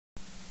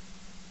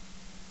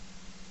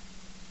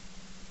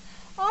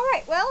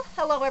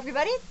Hello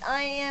everybody,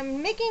 I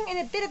am making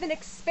a bit of an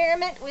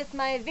experiment with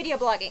my video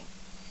blogging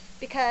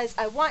because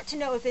I want to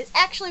know if this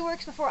actually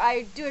works before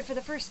I do it for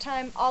the first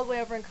time all the way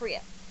over in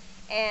Korea.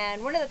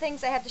 And one of the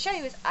things I have to show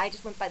you is I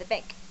just went by the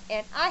bank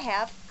and I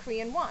have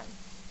Korean won.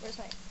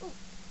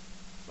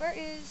 Where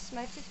is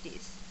my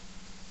 50s?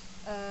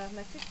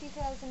 My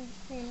 50,000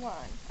 Korean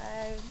won.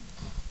 I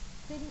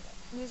didn't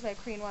lose my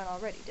Korean won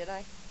already, did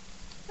I?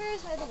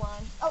 Where's my other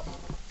won? Oh,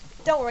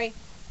 don't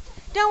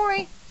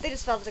worry, they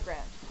just fell to the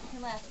ground. You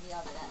can laugh at me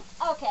over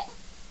that. Okay,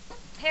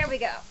 here we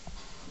go.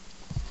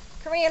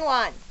 Korean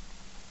won.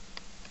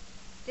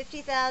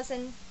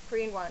 50,000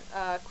 Korean won,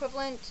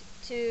 equivalent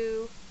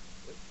to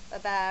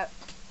about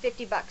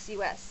 50 bucks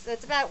US. So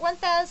it's about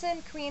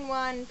 1,000 Korean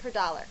won per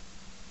dollar.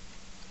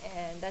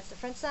 And that's the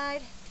front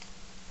side.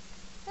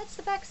 That's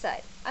the back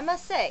side. I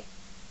must say,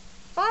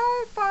 far,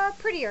 far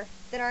prettier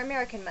than our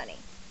American money.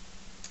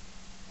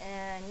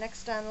 And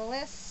next on the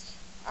list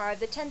are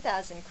the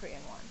 10,000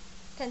 Korean won.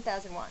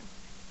 10,000 won.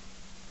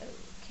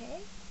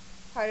 Okay.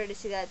 Harder to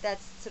see that.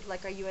 That's sort of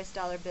like our US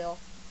dollar bill.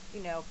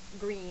 You know,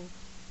 green.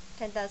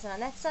 10,000 on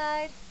that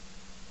side.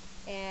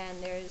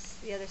 And there's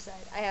the other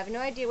side. I have no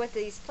idea what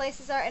these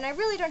places are, and I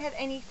really don't have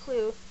any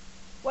clue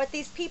what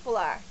these people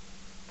are.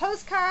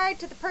 Postcard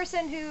to the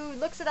person who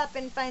looks it up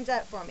and finds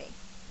out for me.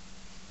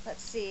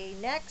 Let's see.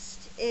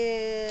 Next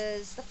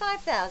is the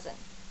 5,000.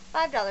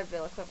 $5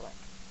 bill equivalent.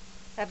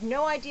 I have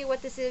no idea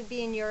what this would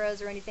be in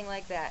euros or anything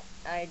like that.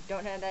 I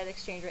don't have that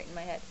exchange rate in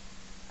my head.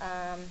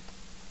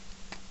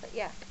 But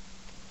yeah.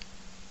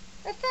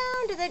 I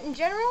found that in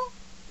general,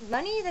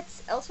 money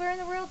that's elsewhere in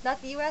the world,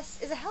 not the US,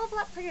 is a hell of a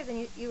lot prettier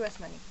than US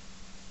money.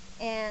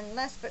 And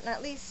last but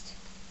not least,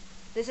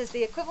 this is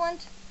the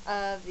equivalent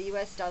of the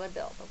US dollar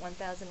bill, the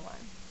 1,001.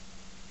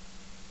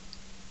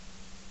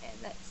 And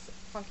that's a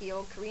funky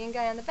old Korean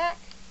guy on the back.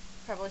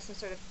 Probably some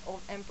sort of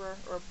old emperor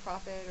or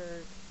prophet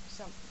or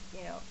some,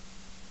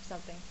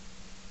 something.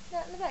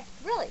 That in the back.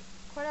 Really,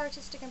 quite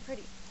artistic and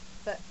pretty.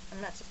 But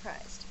I'm not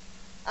surprised.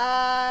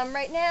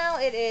 Right now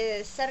it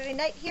is Saturday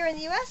night here in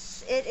the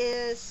US. It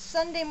is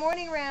Sunday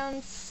morning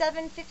around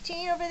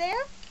 7:15 over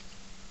there.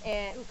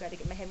 And, gotta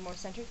get my head more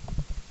centered.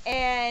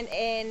 And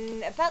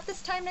in about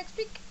this time next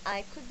week,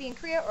 I could be in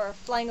Korea or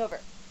flying over.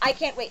 I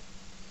can't wait.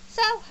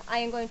 So, I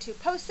am going to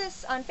post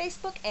this on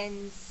Facebook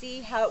and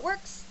see how it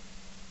works.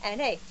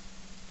 And hey,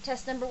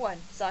 test number 1,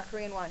 saw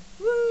Korean won.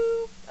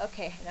 Woo!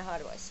 Okay, now how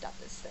do I stop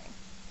this thing?